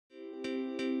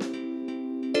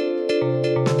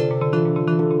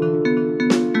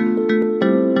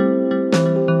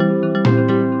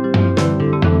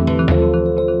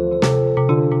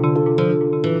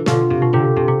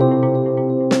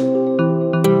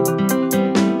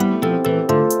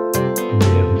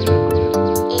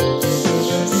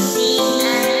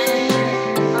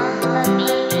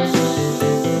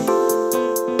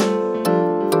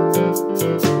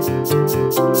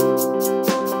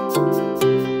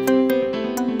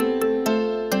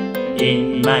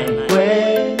In my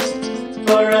quest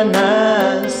for an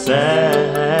answer,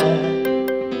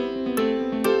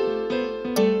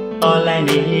 all I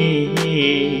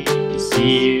need is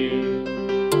you.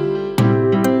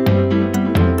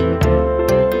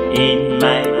 In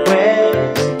my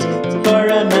quest for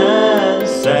an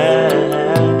answer,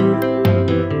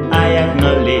 I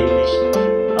acknowledge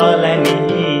all I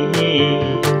need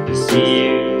is you.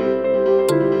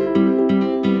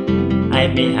 I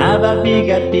may have a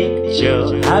bigger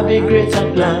picture, have a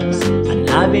greater plans, and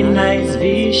have a nice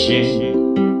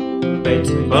vision, but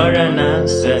for an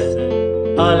answer,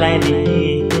 all I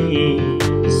need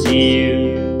is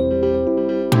you.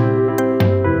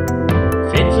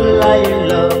 Faithful are your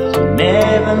love, you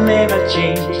never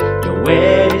change. Your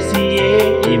word is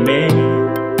yea, amen.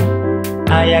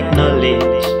 I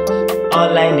acknowledge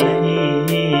all I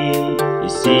need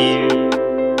is you.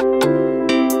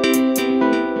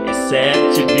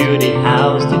 Except to build a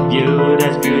house, the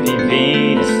builders build in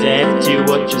vain. Except to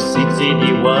watch your city,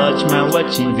 the watchman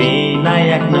watch in vain. I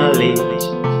acknowledge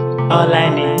all I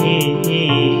need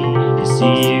is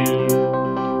you.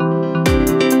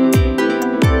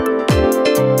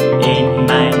 In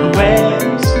my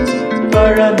quest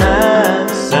for an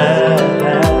answer,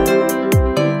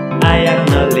 I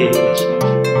acknowledge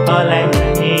all I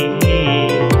need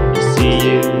is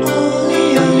you. Only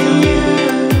you.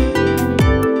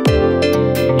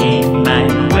 In my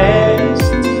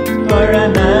quest for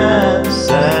an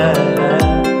answer,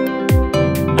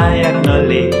 I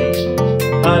acknowledge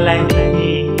all I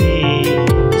need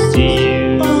is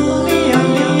you. Only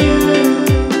you.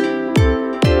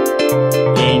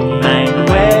 In my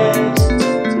quest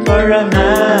for an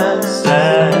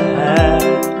answer,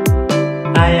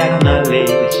 I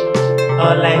acknowledge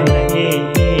all I need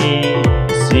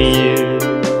is you.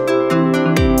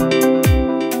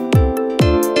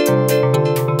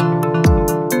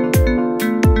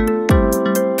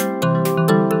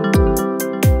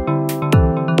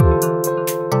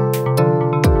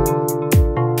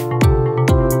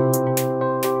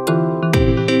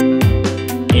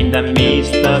 In the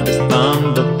midst of the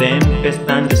storm, the tempest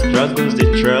and the struggles, the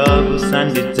troubles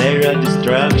and the terror,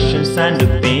 destructions and the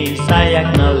pains, I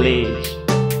acknowledge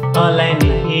all I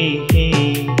need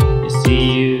is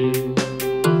you.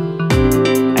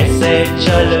 I search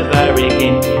all over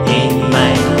again in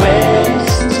my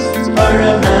quest for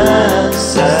an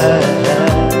answer.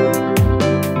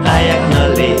 I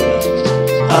acknowledge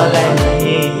all I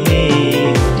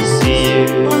need is you.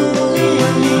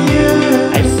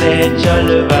 I search all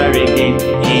over again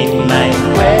in my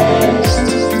quest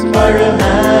for an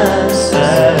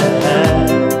answer.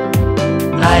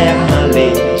 I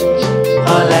acknowledge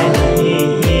all I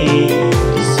need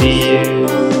is you.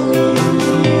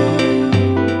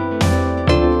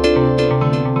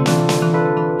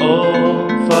 Oh,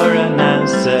 for an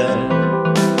answer,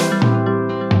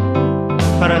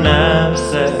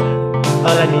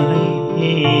 all I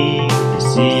need is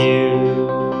you.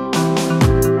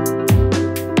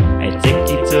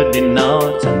 To the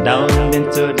north and down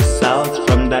into the south,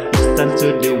 from the east and to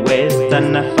the west,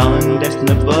 and I found there's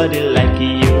nobody like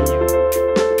you.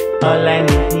 All I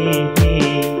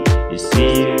need is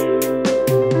you.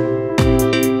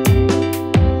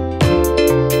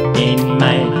 In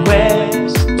my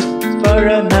quest for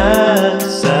an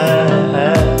answer,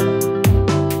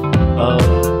 oh,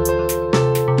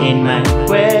 in my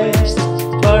quest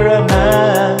for an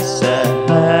answer,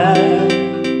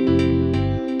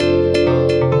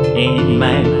 in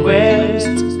my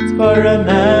quest for an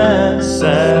answer,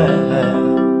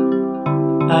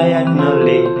 I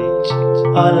acknowledge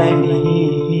all I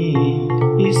need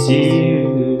is you.